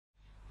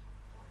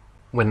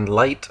When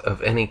light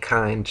of any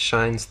kind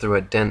shines through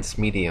a dense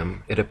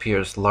medium, it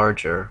appears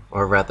larger,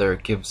 or rather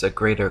gives a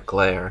greater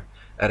glare,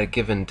 at a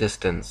given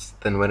distance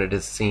than when it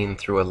is seen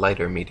through a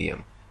lighter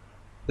medium.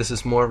 This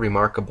is more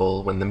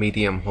remarkable when the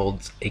medium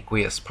holds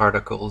aqueous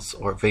particles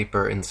or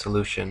vapor in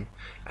solution,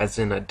 as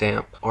in a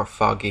damp or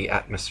foggy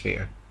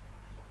atmosphere.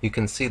 You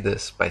can see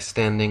this by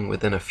standing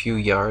within a few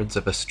yards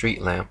of a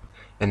street lamp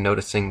and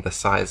noticing the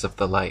size of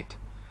the light.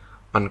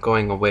 On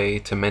going away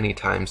to many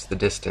times the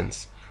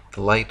distance,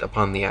 the light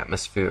upon the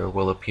atmosphere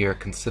will appear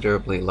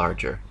considerably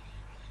larger.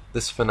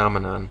 This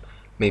phenomenon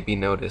may be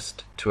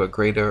noticed to a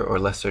greater or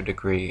lesser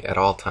degree at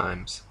all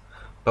times,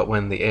 but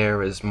when the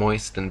air is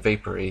moist and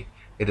vapory,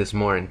 it is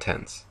more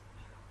intense.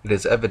 It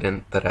is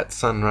evident that at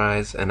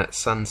sunrise and at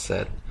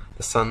sunset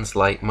the sun's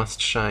light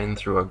must shine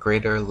through a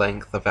greater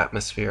length of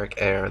atmospheric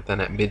air than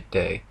at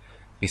midday,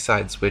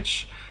 besides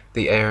which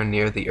the air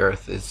near the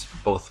earth is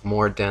both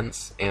more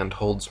dense and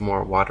holds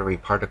more watery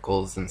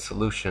particles in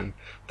solution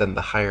than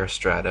the higher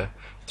strata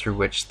through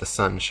which the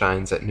sun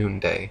shines at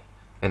noonday,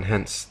 and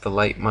hence the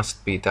light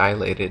must be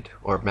dilated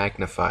or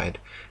magnified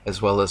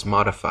as well as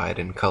modified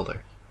in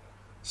color.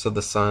 So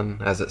the sun,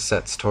 as it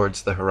sets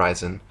towards the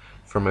horizon,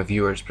 from a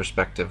viewer's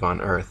perspective on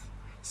earth,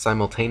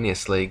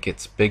 simultaneously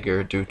gets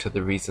bigger due to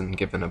the reason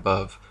given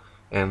above,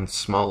 and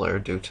smaller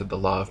due to the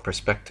law of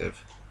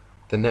perspective.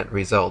 The net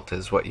result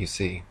is what you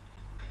see.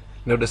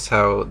 Notice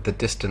how the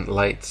distant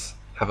lights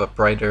have a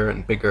brighter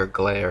and bigger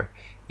glare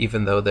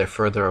even though they're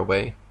further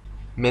away.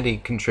 Many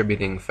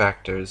contributing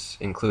factors,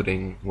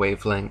 including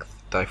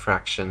wavelength,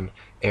 diffraction,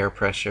 air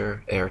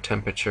pressure, air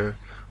temperature,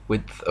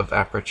 width of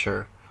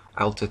aperture,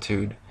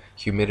 altitude,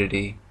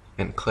 humidity,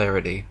 and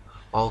clarity,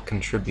 all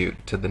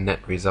contribute to the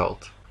net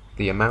result.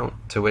 The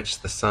amount to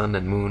which the sun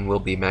and moon will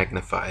be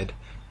magnified,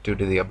 due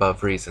to the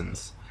above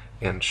reasons,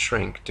 and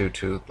shrink due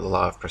to the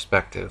law of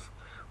perspective,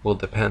 will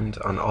depend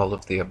on all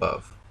of the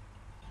above.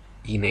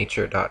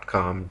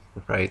 eNature.com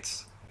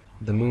writes,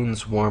 "The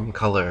moon's warm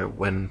color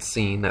when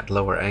seen at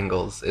lower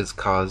angles is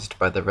caused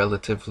by the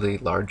relatively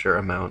larger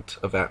amount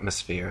of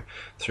atmosphere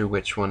through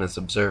which one is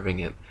observing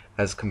it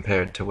as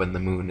compared to when the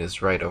moon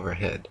is right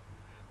overhead.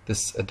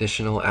 This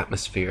additional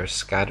atmosphere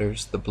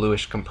scatters the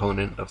bluish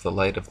component of the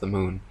light of the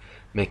moon,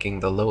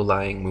 making the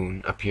low-lying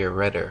moon appear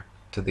redder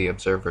to the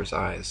observer's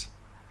eyes.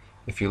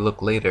 If you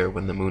look later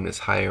when the moon is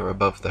higher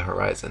above the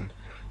horizon,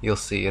 you'll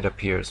see it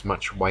appears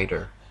much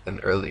whiter than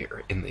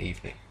earlier in the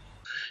evening."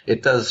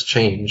 It does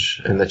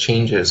change, and the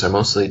changes are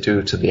mostly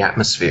due to the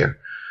atmosphere.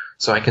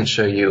 So I can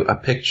show you a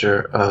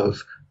picture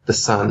of the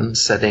sun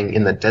setting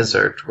in the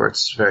desert where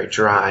it's very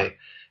dry,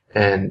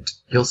 and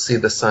you'll see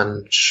the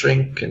sun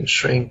shrink and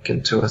shrink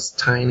into a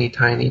tiny,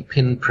 tiny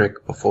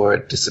pinprick before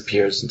it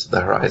disappears into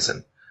the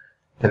horizon.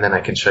 And then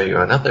I can show you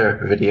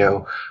another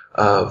video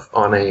of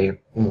on a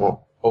more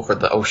over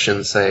the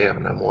ocean, say,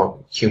 on a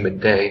more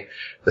humid day,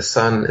 the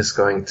sun is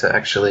going to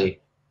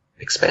actually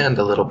expand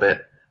a little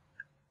bit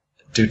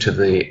due to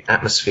the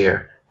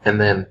atmosphere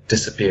and then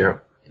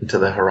disappear into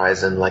the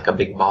horizon like a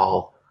big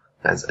ball,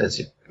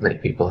 as many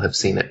people have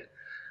seen it.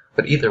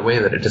 But either way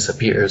that it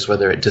disappears,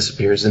 whether it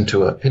disappears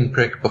into a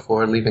pinprick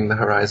before leaving the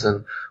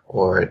horizon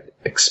or it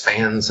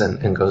expands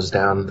and goes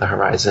down the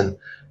horizon,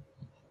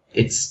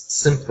 it's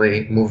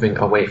simply moving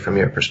away from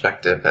your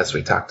perspective, as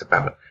we talked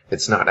about.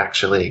 It's not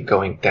actually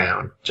going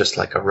down, just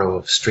like a row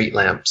of street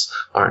lamps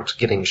aren't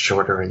getting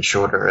shorter and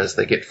shorter as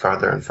they get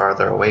farther and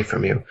farther away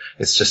from you.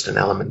 It's just an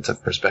element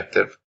of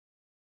perspective.